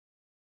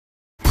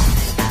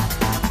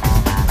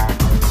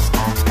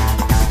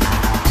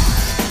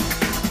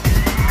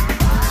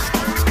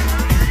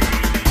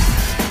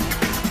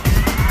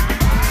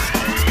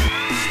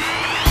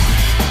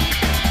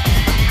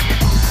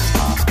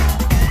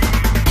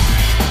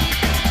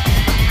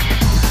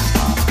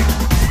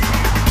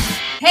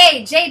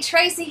Hey, Jay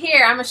Tracy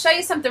here. I'm going to show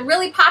you something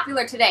really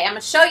popular today. I'm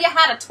going to show you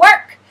how to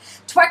twerk.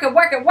 Twerk it,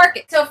 work it, work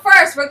it. So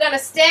first, we're going to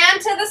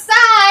stand to the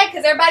side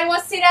because everybody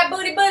wants to see that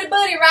booty, booty,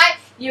 booty, right?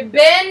 You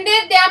bend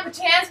it down, put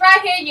your hands right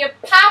here, you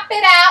pop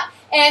it out,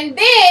 and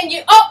then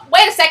you, oh,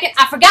 wait a second,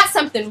 I forgot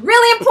something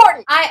really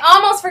important. I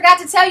almost forgot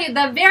to tell you,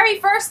 the very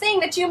first thing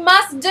that you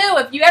must do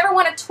if you ever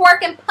want to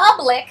twerk in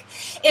public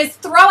is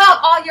throw out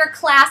all your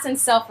class and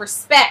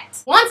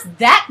self-respect. Once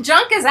that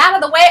junk is out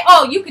of the way,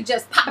 oh, you could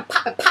just pop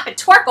it,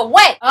 twerk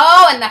away.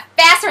 Oh, and the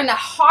faster and the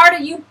harder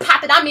you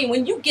pop it, I mean,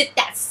 when you get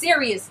that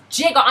serious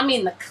jiggle, I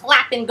mean, the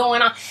clapping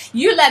going on,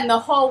 you're letting the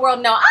whole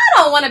world know, I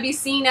don't want to be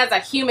seen as a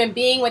human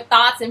being with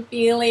thoughts and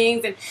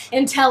feelings and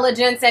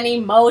intelligence and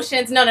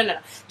emotions. No, no, no, no.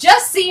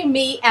 Just see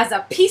me as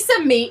a piece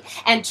of meat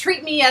and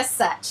treat me as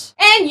such.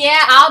 And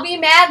yeah, I'll be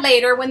mad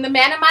later when the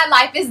man of my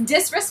life is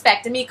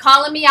disrespecting me,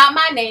 calling me out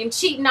my name,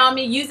 cheating on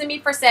me, using me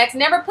for sex,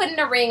 never putting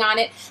a ring on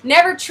it,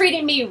 never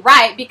treating me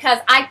right because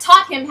I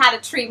taught him how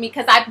to treat me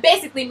because I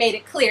basically made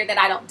it clear that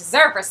I don't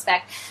deserve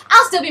respect.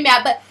 I'll still be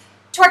mad, but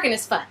twerking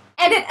is fun.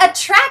 And it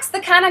attracts the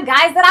kind of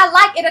guys that I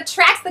like. It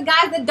attracts the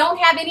guys that don't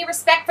have any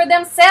respect for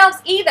themselves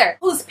either,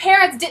 whose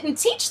parents didn't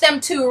teach them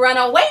to run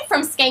away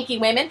from skanky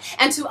women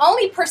and to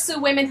only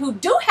pursue women who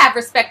do have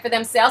respect for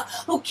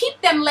themselves, who keep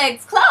them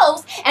legs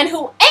closed, and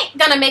who ain't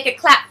gonna make a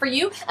clap for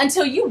you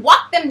until you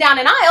walk them down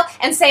an aisle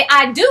and say,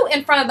 I do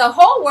in front of the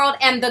whole world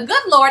and the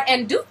good Lord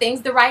and do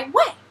things the right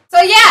way.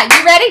 So yeah,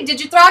 you ready?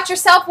 Did you throw out your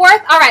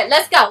self-worth? All right,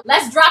 let's go.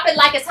 Let's drop it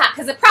like it's hot,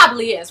 because it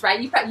probably is,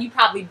 right? You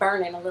probably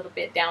burning a little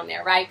bit down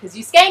there, right? Because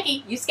you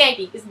skanky.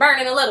 It's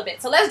burning a little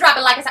bit. So let's drop it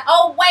like it's hot.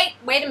 Oh,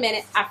 wait a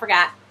minute. I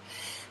forgot.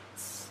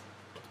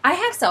 I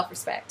have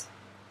self-respect.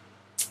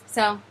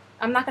 So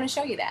I'm not going to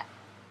show you that.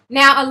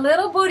 Now, a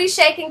little booty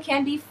shaking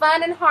can be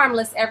fun and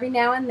harmless every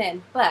now and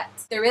then,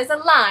 but there is a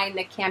line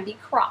that can be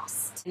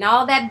crossed. And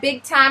all that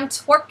big-time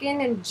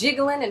twerking and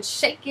jiggling and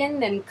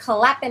shaking and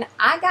clapping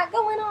I got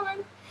going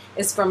on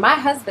is for my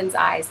husband's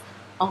eyes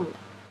only,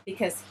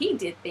 because he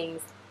did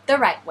things the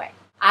right way.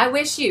 I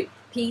wish you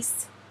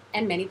peace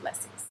and many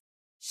blessings.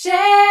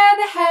 Share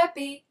the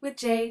happy with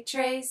Jay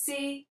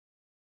Tracy.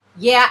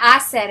 Yeah, I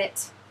said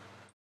it.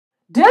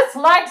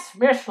 Dislike,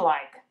 smish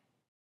like.